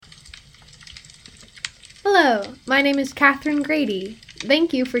Hello, my name is Catherine Grady.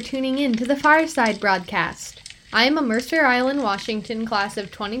 Thank you for tuning in to the Fireside broadcast. I am a Mercer Island, Washington class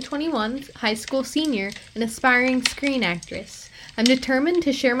of 2021 high school senior and aspiring screen actress. I'm determined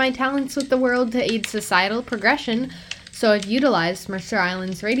to share my talents with the world to aid societal progression, so I've utilized Mercer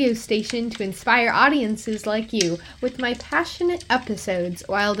Island's radio station to inspire audiences like you with my passionate episodes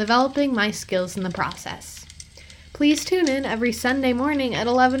while developing my skills in the process. Please tune in every Sunday morning at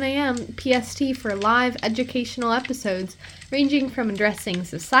 11 a.m. PST for live educational episodes ranging from addressing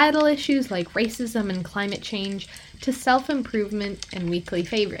societal issues like racism and climate change to self-improvement and weekly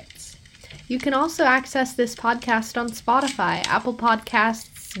favorites. You can also access this podcast on Spotify, Apple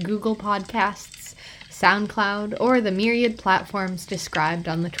Podcasts, Google Podcasts, SoundCloud, or the myriad platforms described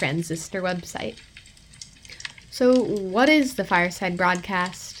on the Transistor website. So, what is the Fireside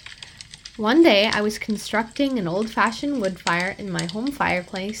broadcast? One day, I was constructing an old-fashioned wood fire in my home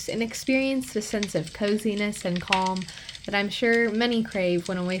fireplace and experienced a sense of coziness and calm that I'm sure many crave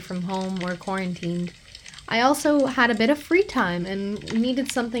when away from home or quarantined. I also had a bit of free time and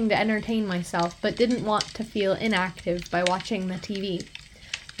needed something to entertain myself, but didn't want to feel inactive by watching the TV.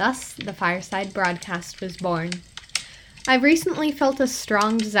 Thus, the Fireside broadcast was born. I've recently felt a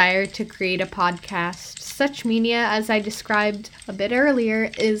strong desire to create a podcast. Such media, as I described a bit earlier,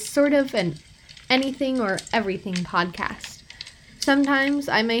 is sort of an anything or everything podcast. Sometimes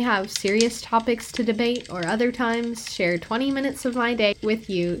I may have serious topics to debate, or other times share 20 minutes of my day with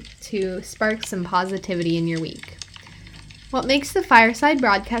you to spark some positivity in your week. What makes the Fireside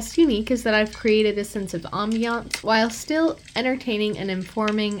broadcast unique is that I've created a sense of ambiance while still entertaining and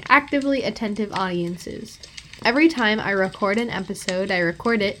informing actively attentive audiences. Every time I record an episode, I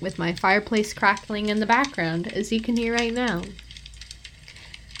record it with my fireplace crackling in the background, as you can hear right now,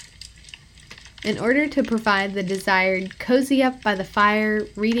 in order to provide the desired cozy up by the fire,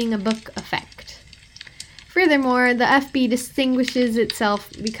 reading a book effect. Furthermore, the FB distinguishes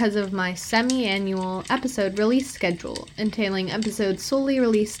itself because of my semi-annual episode release schedule, entailing episodes solely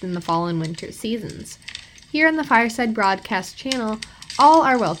released in the fall and winter seasons. Here on the Fireside Broadcast channel, all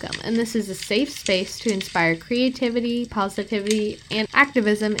are welcome, and this is a safe space to inspire creativity, positivity, and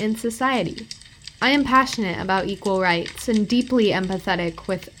activism in society. I am passionate about equal rights and deeply empathetic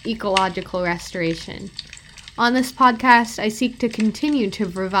with ecological restoration. On this podcast, I seek to continue to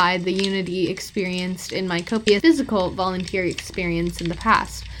provide the unity experienced in my copious physical volunteer experience in the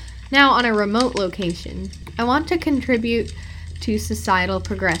past, now on a remote location. I want to contribute to societal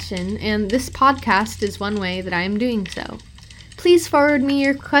progression, and this podcast is one way that I am doing so. Please forward me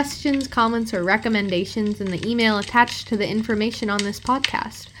your questions, comments, or recommendations in the email attached to the information on this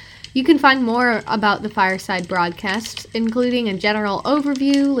podcast. You can find more about the Fireside broadcast, including a general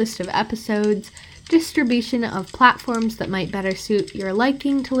overview, list of episodes, distribution of platforms that might better suit your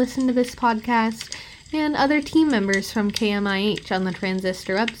liking to listen to this podcast, and other team members from KMIH on the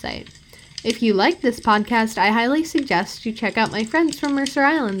Transistor website. If you like this podcast, I highly suggest you check out my friends from Mercer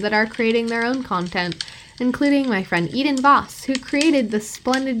Island that are creating their own content, including my friend Eden Voss, who created the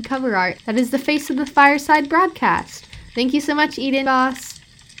splendid cover art that is the face of the Fireside broadcast. Thank you so much, Eden Voss.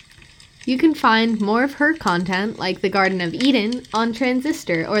 You can find more of her content, like the Garden of Eden, on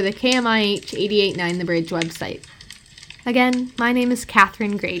Transistor or the KMIH 88.9 The Bridge website. Again, my name is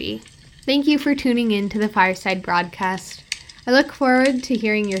Catherine Grady. Thank you for tuning in to the Fireside broadcast. I look forward to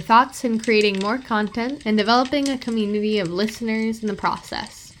hearing your thoughts and creating more content and developing a community of listeners in the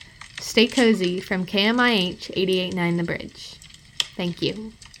process. Stay cozy from KMIH 88.9 The Bridge. Thank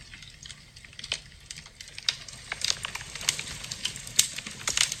you.